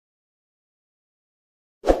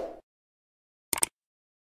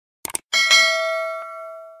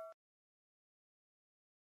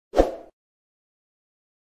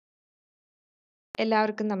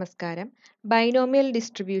എല്ലാവർക്കും നമസ്കാരം. Binomial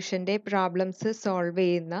ഡിസ്ട്രിബ്യൂഷന്റെ problems solve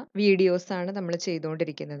ചെയ്യുന്ന വീഡിയോസ് ആണ് നമ്മൾ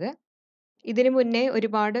ചെയ്തുകൊണ്ടിരിക്കുന്നത്. ഇതിനു മുന്നേ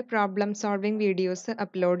ഒരുപാട് പ്രോബ്ലം സോൾവിംഗ് വീഡിയോസ്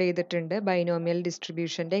അപ്ലോഡ് ചെയ്തിട്ടുണ്ട്. ബൈനോമിയൽ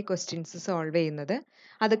ഡിസ്ട്രിബ്യൂഷന്റെ ക്വസ്റ്റ്യൻസ് സോൾവ് ചെയ്യുന്നത്.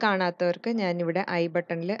 അത് കാണാത്തവർക്ക് ഞാൻ ഇവിടെ ഐ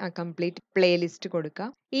ബട്ടണിൽ ആ കംപ്ലീറ്റ് പ്ലേലിസ്റ്റ്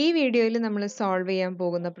കൊടുക്കാം. ഈ വീഡിയോയിൽ നമ്മൾ സോൾവ് ചെയ്യാൻ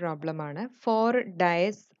പോകുന്ന പ്രോബ്ലം ആണ് 4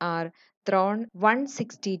 dice are thrown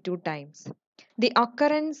 162 times. The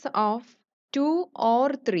occurrence of 2 or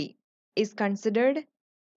 3 is considered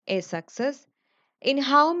a success. In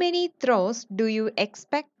how many throws do you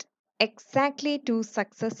expect exactly 2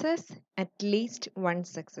 successes, at least 1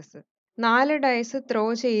 success? 4 Diaz throw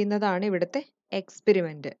ചെയ്യുന്നതാണ് ഇവിടുത്തെ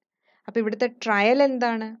എക്സ്പെരിമെന്റ്. അപ്പൊ ഇവിടുത്തെ ട്രയൽ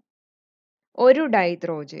എന്താണ്? ഒരു ഡൈ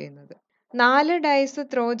ത്രോ ചെയ്യുന്നത്. 4 Diaz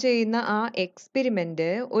throw ചെയ്യുന്ന ആ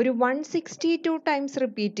experiment ഒരു 162 ടൈംസ്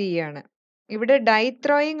റിപ്പീറ്റ് ചെയ്യാണ്. ഇവിടെ ഡൈ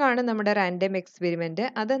ത്രോയിങ് ആണ് നമ്മുടെ റാൻഡം എക്സ്പെരിമെന്റ്.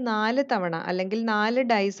 അത് 4 തവണ അല്ലെങ്കിൽ 4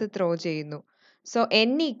 ഡൈസ് ത്രോ ചെയ്യുന്നു. So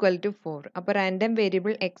n equal to 4. അപ്പോൾ റാൻഡം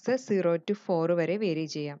വേരിയബിൾ എക്സ് 0 to 4 വരെ വേരി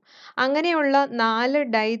ചെയ്യാം. അങ്ങനെയുള്ള 4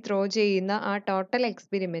 ഡൈ ത്രോ ചെയ്യുന്ന ആ ടോട്ടൽ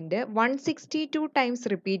എക്സ്പെരിമെന്റ് 162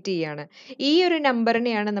 ടൈംസ് റിപ്പീറ്റ് ചെയ്യാണ്. ഈ ഒരു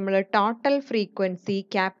നമ്പറിനെയാണ് നമ്മൾ ടോട്ടൽ ഫ്രീക്വൻസി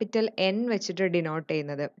ക്യാപിറ്റൽ N വെച്ചിട്ട് ഡിനോട്ട്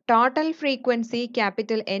ചെയ്യുന്നത്. Total frequency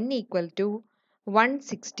capital N equal to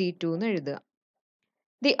 162 എന്ന് എഴുതുക.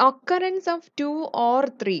 ദി occurrence ഓഫ് 2 or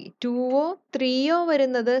 3, 2ഓ 3ഓ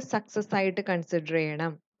വരുന്നത് സക്സസ് ആയിട്ട് കൺസിഡർ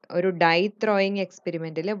ചെയ്യണം. ഒരു ഡൈ ത്രോയിങ്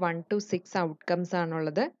എക്സ്പെരിമെന്റിൽ 1 to 6 ഔട്ട്കംസ്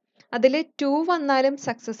ആണുള്ളത്. അതിൽ 2 വന്നാലും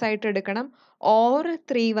സക്സസ് ആയിട്ട് എടുക്കണം, ഓർ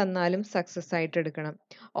 3 വന്നാലും സക്സസ് ആയിട്ട് എടുക്കണം.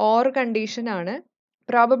 ഓർ കണ്ടീഷൻ ആണ്.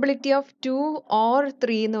 പ്രോബബിലിറ്റി ഓഫ് 2 or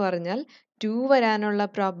 3 എന്ന് പറഞ്ഞാൽ 2 വരാനുള്ള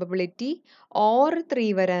പ്രോബബിലിറ്റി ഓർ 3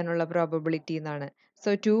 വരാനുള്ള പ്രോബബിലിറ്റി എന്നാണ്.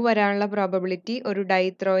 സോ 2 വരാനുള്ള പ്രോബബിലിറ്റി ഒരു ഡൈ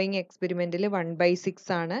ത്രോയിങ് എക്സ്പെരിമെന്റിൽ 1/6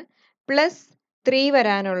 ആണ്, പ്ലസ് 3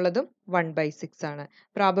 വരാനുള്ളതും 1/6 ആണ്.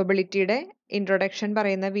 പ്രോബബിലിറ്റിയുടെ ഇൻട്രൊഡക്ഷൻ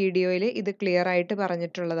പറയുന്ന വീഡിയോയിൽ ഇത് ക്ലിയർ ആയിട്ട്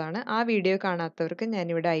പറഞ്ഞിട്ടുള്ളതാണ്. ആ വീഡിയോ കാണാത്തവർക്ക്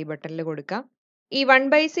ഞാനിവിടെ ഐ ബട്ടണിൽ കൊടുക്കാം. ഈ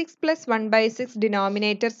 1/6 പ്ലസ് 1/6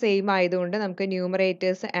 ഡിനോമിനേറ്റർ സെയിം ആയതുകൊണ്ട് നമുക്ക്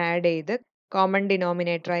ന്യൂമറേറ്റേഴ്സ് ആഡ് ചെയ്ത് കോമൺ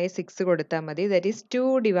ഡിനോമിനേറ്റർ ആയ 6 കൊടുത്താൽ മതി. That is 2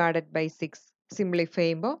 divided by 6. Simplify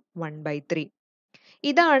ചെയ്യുമ്പോൾ 1/3.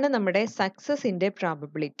 ഇതാണ് നമ്മുടെ സക്സസിന്റെ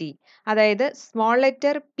പ്രോബബിലിറ്റി. അതായത് small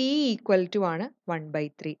letter p equal to ആണ്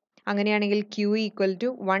 1/3. അങ്ങനെയാണെങ്കിൽ q equal to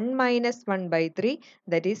 1 minus 1/3,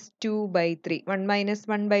 that is 2/3. 1 minus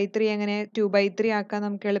 1/3 എങ്ങനെ 2/3 ആക്കാം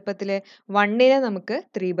നമുക്ക് എളുപ്പത്തിൽ? 1നെ നമുക്ക്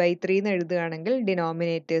 3/3 എന്ന് എഴുതുകയാണെങ്കിൽ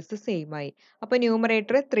ഡിനോമിനേറ്റേഴ്സ് സെയിം ആയി. അപ്പോൾ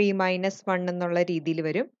ന്യൂമറേറ്റർ 3 മൈനസ് 1 എന്നുള്ള രീതിയിൽ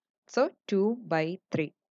വരും. സോ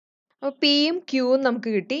 2/3. അപ്പോൾ പിയും ക്യൂവും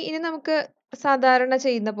നമുക്ക് കിട്ടി. ഇനി നമുക്ക് സാധാരണ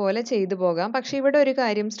ചെയ്യുന്ന പോലെ ചെയ്തു പോകാം. പക്ഷെ ഇവിടെ ഒരു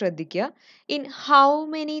കാര്യം ശ്രദ്ധിക്കുക. ഇൻ ഹൗ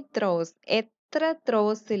മെനി ത്രോസ്, എത്ര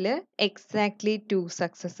ത്രോസിൽ എക്സാക്ട്ലി 2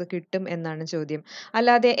 സക്സസ് കിട്ടും എന്നാണ് ചോദ്യം.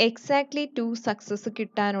 അല്ലാതെ എക്സാക്ട്ലി 2 സക്സസ്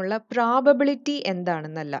കിട്ടാനുള്ള പ്രോബബിലിറ്റി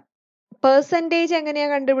എന്താണെന്നല്ല. പെർസെൻറ്റേജ്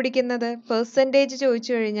എങ്ങനെയാണ് കണ്ടുപിടിക്കുന്നത്? പെർസെൻറ്റേജ്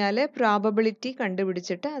ചോദിച്ചു കഴിഞ്ഞാൽ പ്രോബബിലിറ്റി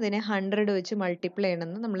കണ്ടുപിടിച്ചിട്ട് അതിനെ 100 വെച്ച് മൾട്ടിപ്ലൈ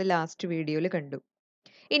ചെയ്യണമെന്ന് നമ്മൾ ലാസ്റ്റ് വീഡിയോയിൽ കണ്ടു.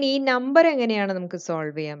 ഇനി ഈ നമ്പർ എങ്ങനെയാണ് നമുക്ക്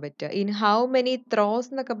സോൾവ് ചെയ്യാൻ പറ്റുക? ഇൻ ഹൗ മെനി ത്രോസ്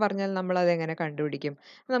എന്നൊക്കെ പറഞ്ഞാൽ നമ്മൾ അത് എങ്ങനെ കണ്ടുപിടിക്കും?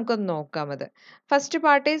 നമുക്കൊന്ന് നോക്കാം. അത് first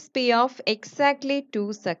part is P of exactly 2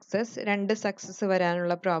 success. 2 success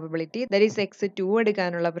വരാനുള്ള പ്രോബബിലിറ്റി, ദാറ്റ് ഈസ് എക്സ് 2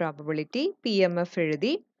 എടുക്കാനുള്ള പ്രോബബിലിറ്റി. PMF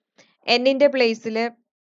എഴുതി. എന്നിന്റെ പ്ലേസിൽ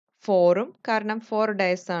 4ഉം, കാരണം 4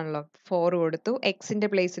 ഡയസ് ആണല്ലോ, 4 കൊടുത്തു. എക്സിന്റെ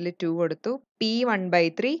പ്ലേസിൽ 2 കൊടുത്തു. P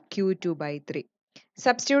 1/3, Q 2/3.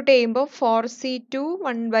 സബ്സ്റ്റിറ്റ്യൂട്ട് ചെയ്യുമ്പോൾ 4C2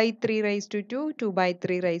 1/3 raised to 2,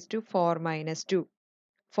 2/3 raised to 4 minus 2.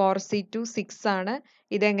 4C2 6 ആണ്.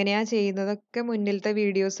 ഇതെങ്ങനെയാ ചെയ്യുന്നതൊക്കെ മുന്നിലത്തെ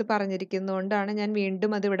വീഡിയോസ് പറഞ്ഞിരിക്കുന്നതുകൊണ്ടാണ് ഞാൻ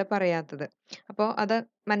വീണ്ടും അത് ഇവിടെ പറയാത്തത്. അപ്പോൾ അത്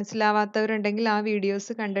മനസ്സിലാവാത്തവരുണ്ടെങ്കിൽ ആ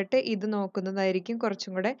വീഡിയോസ് കണ്ടിട്ട് ഇത് നോക്കുന്നതായിരിക്കും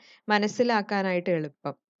കുറച്ചും കൂടെ മനസ്സിലാക്കാനായിട്ട്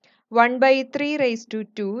എളുപ്പം. 1/3 raised to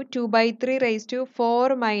 2, 2/3 raised to 4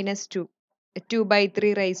 minus 2,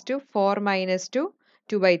 2/3 raised to 4 minus 2,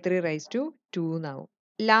 2/3 raised to 2 എന്നാവും.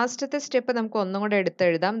 ലാസ്റ്റത്തെ സ്റ്റെപ്പ് നമുക്ക് ഒന്നും കൂടെ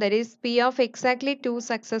എടുത്തെഴുതാം. That is P of exactly 2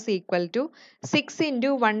 success equal to 6 into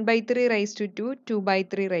 1/3 raise to 2,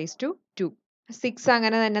 2/3 raise to 2. 6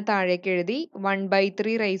 അങ്ങനെ തന്നെ താഴേക്ക് എഴുതി.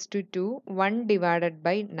 1/3 റൈസ് ടു 2 1 ഡിവൈഡഡ്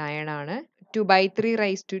ബൈ 9 ആണ്. 2/3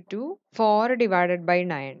 റൈസ് ടു 2 4 ഡിവൈഡഡ് ബൈ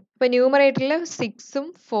 9. ഇപ്പൊ ന്യൂമറേറ്ററിൽ 6ഉം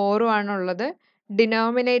 4ഉം ആണുള്ളത്.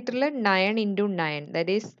 ഡിനോമിനേറ്ററിൽ 9 into 9,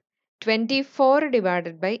 that is 24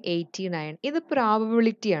 divided by 89. ഇത്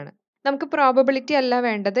പ്രോബബിലിറ്റി ആണ്. നമുക്ക് പ്രോബബിലിറ്റി അല്ല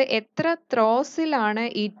വേണ്ടത്, എത്ര ത്രോസിലാണ്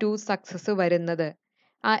ഈ 2 സക്സസ് വരുന്നത്,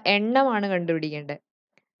 ആ എണ്ണമാണ് കണ്ടുപിടിക്കേണ്ടത്.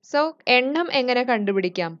 സോ എണ്ണം എങ്ങനെ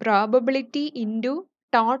കണ്ടുപിടിക്കാം? Probability into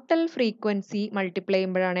total frequency multiply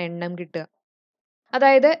ചെയ്യുമ്പോഴാണ് എണ്ണം കിട്ടുക.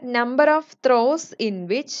 അതായത് number of throws in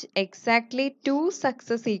which exactly 2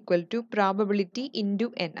 success equal to probability into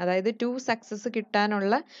n. അതായത് 2 success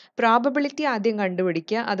കിട്ടാനുള്ള probability ആദ്യം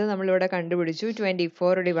കണ്ടുപിടിക്കുക. അത് നമ്മളിവിടെ കണ്ടുപിടിച്ചു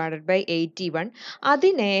 24 divided by 81.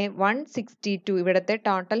 അതിനെ 162 ഇവിടുത്തെ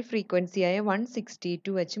ടോട്ടൽ ഫ്രീക്വൻസി ആയ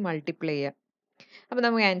 162 വെച്ച് മൾട്ടിപ്ലൈ ചെയ്യുക. അപ്പോൾ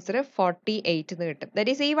നമുക്ക് ആൻസർ 48 എന്ന് കിട്ടും.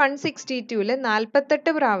 ദാറ്റ് ഈസ് ഈ 162ൽ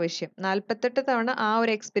 48 പ്രാവശ്യം 48 തവണ ആ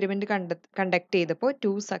ഒരു എക്സ്പെരിമെന്റ് കണ്ടക്ട് ചെയ്തപ്പോൾ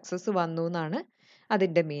 2 സക്സസ് വന്നു എന്നാണ്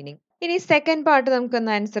അതിന്റെ മീനിങ്. ഇനി സെക്കൻഡ് പാർട്ട്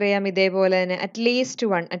നമുക്കൊന്ന് ആൻസർ ചെയ്യാം ഇതേപോലെ തന്നെ അറ്റ്ലീസ്റ്റ്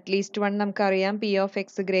വൺ നമുക്കറിയാം P of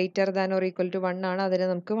X greater than or equal to 1 ആണ്. അതിനെ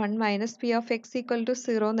നമുക്ക് 1 minus P of X equal to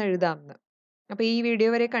 0 എന്ന് എഴുതാമെന്ന്. അപ്പോൾ ഈ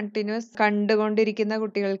വീഡിയോ വരെ കണ്ടിന്യൂസ് കണ്ടുകൊണ്ടിരിക്കുന്ന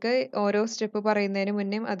കുട്ടികൾക്ക് ഓരോ സ്റ്റെപ്പ് പറയുന്നതിന്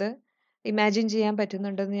മുന്നേ അത് ഇമാജിൻ ചെയ്യാൻ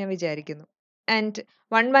പറ്റുന്നുണ്ടെന്ന് ഞാൻ വിചാരിക്കുന്നു. And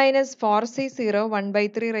 1 minus 4c 0, 1 by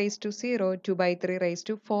 3 raised to 0, 2 by 3 raised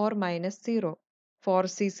to 4 minus 0.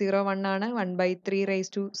 4c 0 1 ആണ്, 1 by 3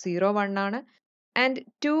 raised to 0 1 ആണ്, and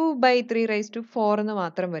 2 by 3 raised to 4 എന്ന്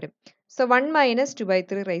മാത്രം വരും. So 1 minus 2 by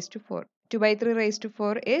 3 raised to 4. 2 by 3 raised to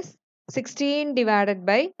 4 is 16 divided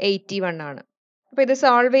by 81 ആണ്. അപ്പോൾ ഇത്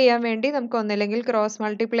സോൾവ് ചെയ്യാൻ വേണ്ടി നമുക്ക് ഒന്നില്ലെങ്കിൽ ക്രോസ്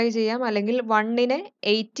മൾട്ടിപ്ലൈ ചെയ്യാം, അല്ലെങ്കിൽ 1നെ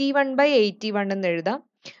 81 by 81 എന്ന് എഴുതാം.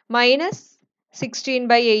 മൈനസ് 16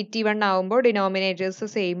 by 81 ആവുമ്പോൾ ഡിനോമിനേറ്റേഴ്സ്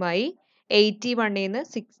സെയിം ആയി. 81ൽ നിന്ന്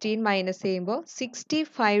 16 മൈനസ് ചെയ്യുമ്പോൾ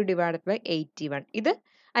 65 ഡിവൈഡഡ് ബൈ 81. ഇത്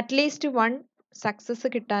അറ്റ്ലീസ്റ്റ് 1 സക്സസ്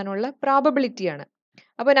കിട്ടാനുള്ള പ്രോബബിലിറ്റി ആണ്.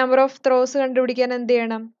 അപ്പോൾ നമ്പർ ഓഫ് ത്രോസ് കണ്ടുപിടിക്കാൻ എന്ത്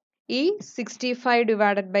ചെയ്യണം? ഈ 65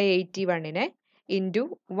 ഡിവൈഡഡ് ബൈ 81നെ ഇൻറ്റു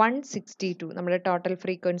 162 നമ്മുടെ ടോട്ടൽ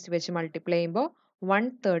ഫ്രീക്വൻസി വെച്ച് മൾട്ടിപ്ലൈ ചെയ്യുമ്പോൾ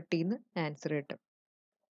 130 എന്ന് ആൻസർ കിട്ടും.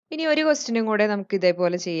 ഇനി ഒരു ക്വസ്റ്റ്യനും കൂടെ നമുക്ക്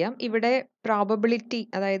ഇതേപോലെ ചെയ്യാം. ഇവിടെ പ്രോബബിലിറ്റി,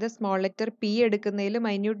 അതായത് സ്മോൾ ലെറ്റർ പി എടുക്കുന്നതിൽ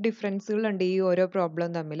മൈന്യൂട്ട് ഡിഫറൻസുകൾ ഉണ്ട് ഈ ഓരോ പ്രോബ്ലം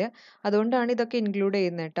തമ്മിൽ. അതുകൊണ്ടാണ് ഇതൊക്കെ ഇൻക്ലൂഡ്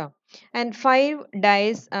ചെയ്യുന്നത് കേട്ടോ. And 5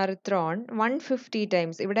 Diaz R thrown 150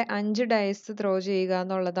 times. ഇവിടെ 5 ഡയസ് ത്രോ ചെയ്യുക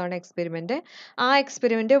എന്നുള്ളതാണ് എക്സ്പെരിമെന്റ്. ആ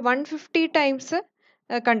എക്സ്പെരിമെന്റ് 150 ടൈംസ്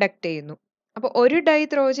കണ്ടക്ട് ചെയ്യുന്നു. അപ്പോൾ ഒരു ഡൈ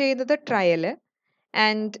ത്രോ ചെയ്യുന്നത് ട്രയല്,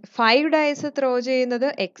 ആൻഡ് 5 ഡയസ് ത്രോ ചെയ്യുന്നത്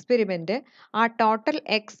എക്സ്പെരിമെന്റ്. ആ ടോട്ടൽ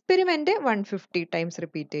എക്സ്പെരിമെന്റ് 150 ടൈംസ്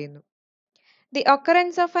റിപ്പീറ്റ് ചെയ്യുന്നു. The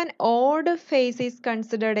occurrence of an odd face is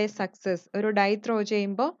considered A success. ഒരു ഡൈ ത്രോ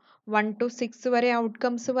ചെയ്യുമ്പോൾ 1 to 6 വരെ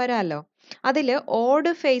ഔട്ട്കംസ് വരാമല്ലോ. അതിൽ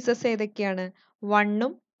ഓഡ് ഫേസസ് ഏതൊക്കെയാണ്?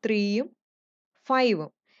 1ഉം 3ഉം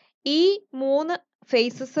 5ഉം. ഈ 3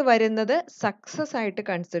 ഫേസസ് വരുന്നത് സക്സസ് ആയിട്ട്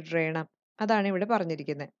കൺസിഡർ ചെയ്യണം. അതാണ് ഇവിടെ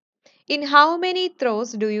പറഞ്ഞിരിക്കുന്നത്. In how many throws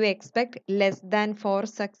do you expect less than 4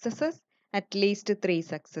 successes? At least 3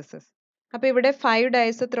 successes. അപ്പോൾ ഇവിടെ 5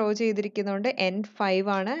 ഡയസ് ത്രോ ചെയ്തിരിക്കുന്നതുകൊണ്ട് n 5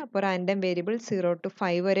 ആണ്. അപ്പോൾ റാൻഡം വേരിയബിൾ 0 to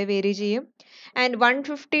 5 വരെ വേരി ചെയ്യും. And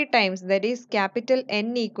 150 times, that is capital N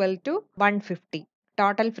equal to 150.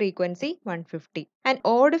 Total frequency 150. And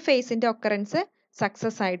odd ഫേസിന്റെ occurrence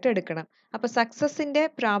success ആയിട്ട് എടുക്കണം. അപ്പോൾ സക്സസിന്റെ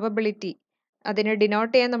probability അതിനെ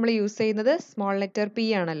ഡിനോട്ട് ചെയ്യാൻ നമ്മൾ യൂസ് ചെയ്യുന്നത് സ്മോൾ ലെറ്റർ പി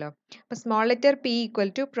ആണല്ലോ. അപ്പോൾ small letter P equal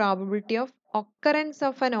to probability of occurrence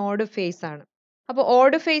of an odd face ആണ്. അപ്പോൾ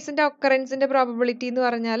ഓഡ് ഫേസിന്റെ ഒക്കറൻസിന്റെ പ്രോബബിലിറ്റി എന്ന്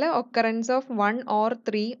പറഞ്ഞാൽ ഒക്കറൻസ് ഓഫ് 1 or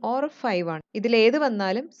 3 or 5 ആണ്. ഇതിലേത്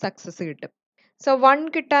വന്നാലും സക്സസ് കിട്ടും. സോ 1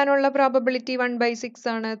 കിട്ടാനുള്ള പ്രോബബിലിറ്റി 1/6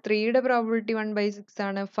 ആണ്, 3യുടെ പ്രോബബിലിറ്റി 1/6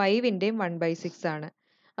 ആണ്, 5ന്റെയും 1/6 ആണ്.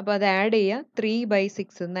 അപ്പോൾ അത് ആഡ് ചെയ്യുക,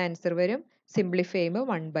 3/6 എന്ന ആൻസർ വരും. സിംപ്ലിഫൈ ചെയ്യുമ്പോൾ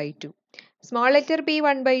 1/2. സ്മോൾ ലെറ്റർ പി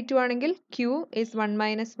 1/2 ആണെങ്കിൽ Q is 1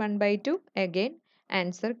 minus 1/2. Again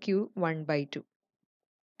answer Q 1/2.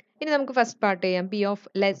 ഇനി നമുക്ക് ഫസ്റ്റ് പാർട്ട് ചെയ്യാം. P of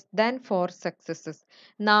less than 4 successes.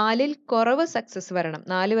 4ൽ കുറവ് സക്സസ് വരണം.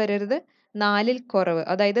 4 വരരുത്, 4ൽ കുറവ്.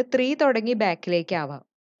 അതായത് 3 തുടങ്ങി ബാക്കിലേക്ക് ആവാം.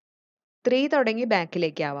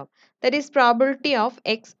 That is probability of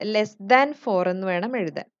X less than 4 എന്ന് വേണം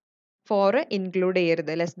എഴുതാൻ. 4 ഇൻക്ലൂഡ്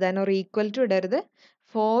ചെയ്യരുത്, less than or equal to ഇടരുത്.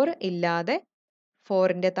 4 ഇല്ലാതെ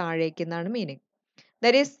 4ന്റെ താഴേക്ക് എന്നാണ് മീനിങ്.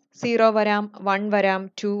 ദാറ്റ് ഈസ് 0 വരാം, 1 വരാം,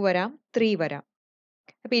 2 വരാം, 3 വരാം.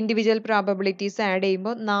 അപ്പോൾ ഇൻഡിവിജ്വൽ പ്രോബബിലിറ്റീസ് ആഡ്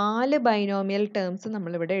ചെയ്യുമ്പോൾ 4 ബൈനോമിയൽ ടേംസ്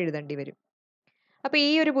നമ്മൾ ഇവിടെ എഴുതേണ്ടി വരും. അപ്പോൾ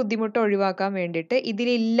ഈ ഒരു ബുദ്ധിമുട്ട് ഒഴിവാക്കാൻ വേണ്ടിയിട്ട്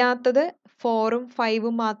ഇതിലില്ലാത്തത് 4ഉം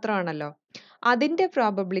 5ഉം മാത്രമാണല്ലോ. അതിന്റെ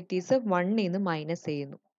പ്രോബബിലിറ്റീസ് 1ൽ നിന്ന് മൈനസ്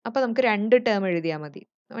ചെയ്യുന്നു. അപ്പോൾ നമുക്ക് 2 ടേം എഴുതിയാൽ മതി.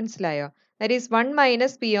 മനസ്സിലായോ? That is 1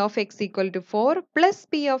 minus p of x equal to 4 plus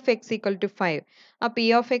p of x equal to 5. ആ p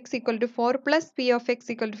of x equal to 4 plus p of x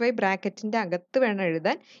equal to 5 ബ്രാക്കറ്റിന്റെ അകത്ത് വേണം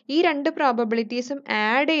എഴുതാൻ. ഈ 2 പ്രോബബിലിറ്റീസും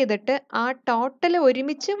ആഡ് ചെയ്തിട്ട് ആ ടോട്ടൽ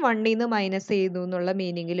ഒരുമിച്ച് 1ൽ നിന്ന് മൈനസ് ചെയ്യുന്നു എന്നുള്ള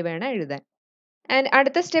മീനിങ്ങിൽ വേണം എഴുതാൻ. ആൻഡ്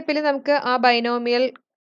അടുത്ത സ്റ്റെപ്പിൽ നമുക്ക് ആ ബൈനോമിയൽ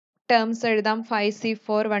ടേംസ് എഴുതാം.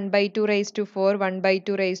 5c4 1/2 raised to 4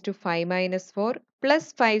 1/2 raised to 5 minus 4 plus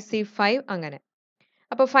 5c5 അങ്ങനെ.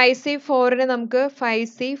 അപ്പോൾ 5c4ന് നമുക്ക്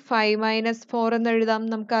 5c5 മൈനസ് 4 എന്ന് എഴുതാം,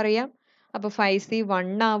 നമുക്കറിയാം. അപ്പോൾ 5c1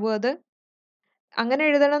 ആവും. അത് അങ്ങനെ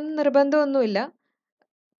എഴുതണം എന്ന് നിർബന്ധമൊന്നുമില്ല.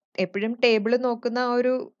 എപ്പോഴും ടേബിൾ നോക്കുന്ന ആ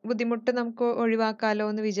ഒരു ബുദ്ധിമുട്ട് നമുക്ക് ഒഴിവാക്കാലോ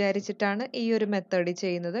എന്ന് വിചാരിച്ചിട്ടാണ് ഈ ഒരു മെത്തേഡ്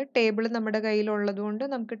ചെയ്യുന്നത്. ടേബിൾ നമ്മുടെ കയ്യിലുള്ളത് കൊണ്ട്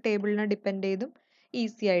നമുക്ക് ടേബിളിനെ ഡിപ്പെൻഡ് ചെയ്തും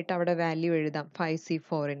ഈസി ആയിട്ട് അവിടെ വാല്യൂ എഴുതാം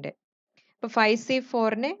 5C4ന്റെ. അപ്പോൾ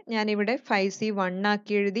 5C4നെ ഞാനിവിടെ 5C1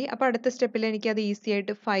 ആക്കി എഴുതി. അപ്പോൾ അടുത്ത സ്റ്റെപ്പിൽ എനിക്ക് അത് ഈസി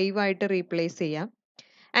ആയിട്ട് 5 ആയിട്ട് റീപ്ലേസ് ചെയ്യാം.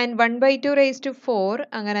 ആൻഡ് 1/2 raised to 4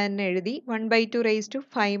 അങ്ങനെ തന്നെ എഴുതി. 1/2 raised to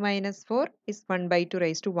 5 minus 4 is 1/2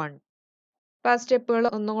 raised to 1. അപ്പോൾ ആ സ്റ്റെപ്പുകൾ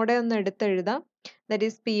ഒന്നുകൂടെ ഒന്ന് എടുത്തെഴുതാം. That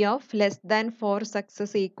is P of less than 4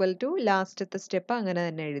 success equal to ലാസ്റ്റത്തെ സ്റ്റെപ്പ് അങ്ങനെ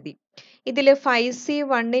തന്നെ എഴുതി. ഇതിൽ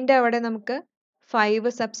 5C1ന്റെ അവിടെ നമുക്ക്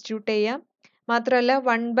 5 സബ്സ്റ്റിറ്റ്യൂട്ട് ചെയ്യാം. മാത്രമല്ല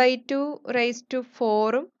 1/2 raised to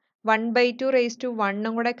 4ഉം 1/2 raised to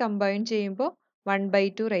 1ഉം കൂടെ കമ്പൈൻ ചെയ്യുമ്പോൾ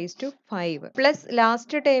 1/2 raised to 5 പ്ലസ്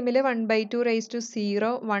ലാസ്റ്റ് ടേമിൽ 1/2 raised to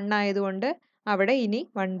 0 1 ആയതുകൊണ്ട് അവിടെ ഇനി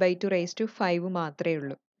 1/2 raised to 5 മാത്രമേ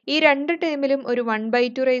ഉള്ളൂ. ഈ രണ്ട് ടേമിലും ഒരു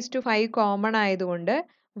 1/2 raised to 5 കോമൺ ആയതുകൊണ്ട്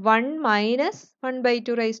 1 മൈനസ്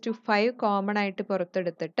 1/2 raised to 5 കോമൺ ആയിട്ട്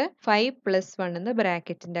പുറത്തെടുത്തിട്ട് 5 പ്ലസ് 1 എന്ന്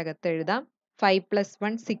ബ്രാക്കറ്റിന്റെ അകത്ത് എഴുതാം. 5 പ്ലസ്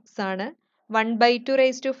 1 6 ആണ്. 1/2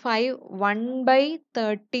 raised to 5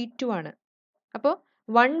 1/32 ആണ്. അപ്പോൾ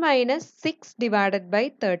 1 മൈനസ് 6 ഡിവൈഡഡ് ബൈ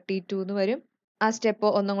 32 എന്ന് വരും. ആ സ്റ്റെപ്പ്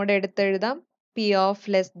ഒന്നും കൂടെ എടുത്തെഴുതാം. P of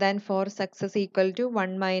less than 4 success equal to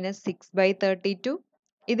 1 minus 6/32.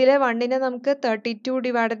 ഇതിലെ 1നെ നമുക്ക് 32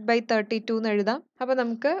 ഡിവൈഡഡ് ബൈ 32 എന്ന് എഴുതാം. അപ്പോൾ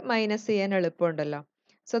നമുക്ക് മൈനസ് ചെയ്യാൻ എളുപ്പമുണ്ടല്ലോ.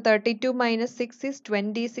 So 32 minus 6 is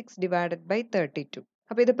 26 divided by 32.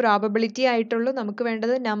 അപ്പോൾ ഇത് പ്രോബബിലിറ്റി ആയിട്ടുള്ളൂ. നമുക്ക്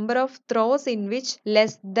വേണ്ടത് number of throws in which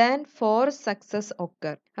less than 4 success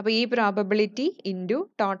occur. അപ്പോൾ ഈ പ്രോബബിലിറ്റി ഇൻറ്റു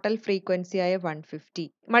ടോട്ടൽ ഫ്രീക്വൻസി ആയ 150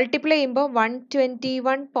 മൾട്ടിപ്ലൈ ചെയ്യുമ്പോൾ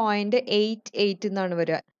 121.88 എന്നാണ്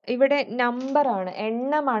വരിക. ഇവിടെ നമ്പർ ആണ്,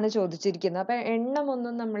 എണ്ണമാണ് ചോദിച്ചിരിക്കുന്നത്. അപ്പോൾ എണ്ണം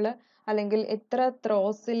ഒന്നും നമ്മൾ അല്ലെങ്കിൽ എത്ര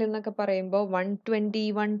ത്രോസിൽ എന്നൊക്കെ പറയുമ്പോൾ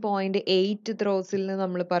 121.8 ത്രോസിൽ നിന്ന്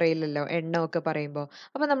നമ്മൾ പറയില്ലല്ലോ എണ്ണമൊക്കെ പറയുമ്പോൾ.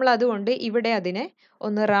 അപ്പോൾ നമ്മൾ അതുകൊണ്ട് ഇവിടെ അതിനെ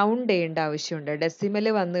ഒന്ന് റൗണ്ട് ചെയ്യേണ്ട ആവശ്യമുണ്ട്. ഡെസിമൽ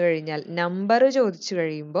വന്നു കഴിഞ്ഞാൽ, നമ്പർ ചോദിച്ചു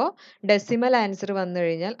കഴിയുമ്പോൾ ഡെസിമൽ ആൻസർ വന്നു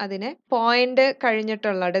കഴിഞ്ഞാൽ അതിനെ പോയിന്റ്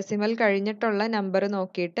കഴിഞ്ഞിട്ടുള്ള ഡെസിമൽ കഴിഞ്ഞിട്ടുള്ള നമ്പർ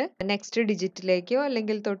നോക്കിയിട്ട് നെക്സ്റ്റ് ഡിജിറ്റിലേക്കോ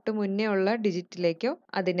അല്ലെങ്കിൽ തൊട്ട് മുന്നേ ഉള്ള ഡിജിറ്റിലേക്കോ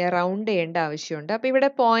അതിനെ റൗണ്ട് ചെയ്യേണ്ട ആവശ്യമുണ്ട്. അപ്പോൾ ഇവിടെ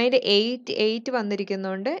 0.88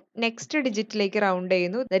 വന്നിരിക്കുന്നതുകൊണ്ട് നെക്സ്റ്റ് ഡിജിറ്റിലേക്ക് റൗണ്ട്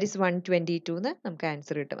ചെയ്യുന്നു. ദാറ്റ് ഈസ് 122 എന്ന് നമുക്ക്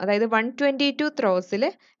ആൻസർ കിട്ടും. അതായത് 122 ത്രോസിൽ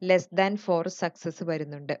ലെസ് ദാൻ 4 സക്സസ്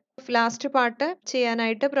വരുന്നുണ്ട്. ലാസ്റ്റ് പാർട്ട്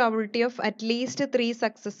ചെയ്യാനായിട്ട് പ്രോബിലിറ്റി ഓഫ് അറ്റ്ലീസ്റ്റ് 3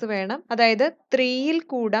 സക്സസ് വേണം. അതായത് 3യിൽ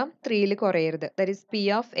കൂടാം, 3യിൽ കുറയരുത്. That is P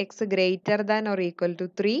of x greater than or equal to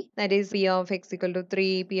 3. That is P of x equal to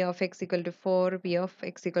 3, P of x equal to 4, P of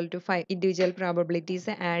x equal to 5. Individual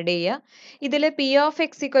probabilities add ചെയ്യുക. ഇതിൽ P of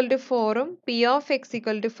x equal to 4ഉം P of x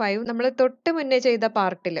equal to 5 നമ്മൾ തൊട്ട് മുന്നേ ചെയ്ത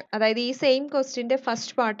പാർട്ടിൽ, അതായത് ഈ same ക്വസ്റ്റ്യന്റെ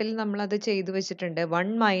first പാർട്ടിൽ നമ്മൾ അത് ചെയ്തു വെച്ചിട്ടുണ്ട്.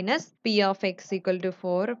 1 minus P of x equal to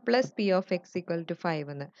 4 plus P of x equal to 5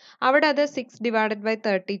 എന്ന്. അവിടെ അത് 6 ഡിവൈഡഡ് ബൈ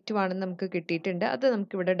 32 ആണെന്ന് നമുക്ക് കിട്ടിയിട്ടുണ്ട്. അത്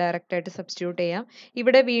നമുക്ക് ഇവിടെ ഡയറക്റ്റ് ആയിട്ട് സബ്സ്റ്റിറ്റ്യൂട്ട് ചെയ്യാം.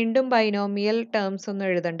 ഇവിടെ വീണ്ടും ബൈനോമിയൽ ടേംസ് ഒന്നും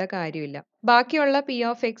എഴുതേണ്ട കാര്യമില്ല. ബാക്കിയുള്ള P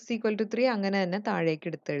of x equal to 3 അങ്ങനെ തന്നെ താഴേക്ക്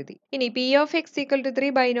എടുത്തെഴുതി. ഇനി P of x equal to 3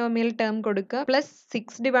 binomial term കൊടുക്കുക, പ്ലസ്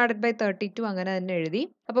 6 ഡിവൈഡഡ് ബൈ 32 അങ്ങനെ തന്നെ എഴുതി.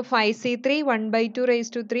 അപ്പോൾ 5C3 1/2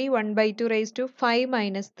 raised to 3 1/2 raised to 5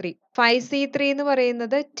 minus 3. 5C3 എന്ന്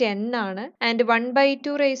പറയുന്നത് 10 ആണ്. And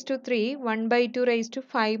 1/2 raised to 3 1/2 raised to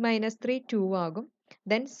 5 minus 3 2 ആകും.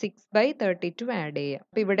 then 6/32 ആഡ് ചെയ്യുക.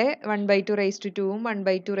 അപ്പോൾ ഇവിടെ 1/2 raised to 2ഉം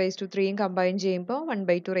 1/2 raised to 3ഉം combine ചെയ്യുമ്പോൾ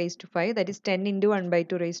 1/2 raised to 5 that is 10 into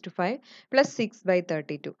 1/2 raised to 5 plus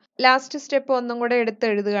 6/32. Last step ഒന്നും കൂടെ എടുത്ത്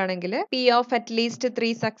എഴുതുകയാണെങ്കിൽ P of at least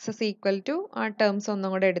 3 success equal to ആ ടേംസ് ഒന്നും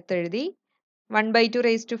കൂടെ എടുത്തെഴുതി. 1/2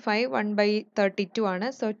 raised to 5 1/32 ആണ്.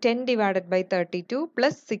 So 10 divided by 32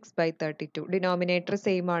 plus 6/32. Denominator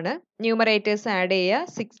same ആണ്. ന്യൂമറേറ്റേഴ്സ് ആഡ്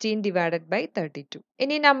ചെയ്യുക. 16 ഡിവൈഡഡ് ബൈ 32.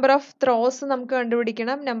 ഇനി നമ്പർ ഓഫ് ത്രോസ് നമുക്ക്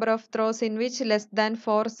കണ്ടുപിടിക്കണം. Number of throws in which less than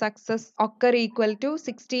 4 success occur equal to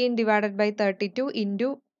 16 divided by 32 into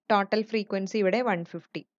total frequency ഇവിടെ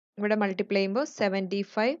 150. ഇവിടെ multiply ചെയ്യുമ്പോൾ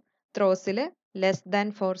 75 ത്രോസിൽ less than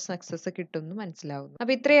 4 success കിട്ടുമെന്ന് മനസ്സിലാവുന്നു.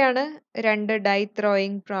 അപ്പോൾ ഇത്രയാണ് രണ്ട് ഡൈ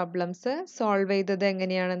ത്രോയിങ് പ്രോബ്ലംസ്. സോൾവ് ചെയ്തത്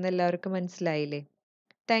എങ്ങനെയാണെന്ന് എല്ലാവർക്കും മനസ്സിലായില്ലേ?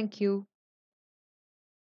 Thank you.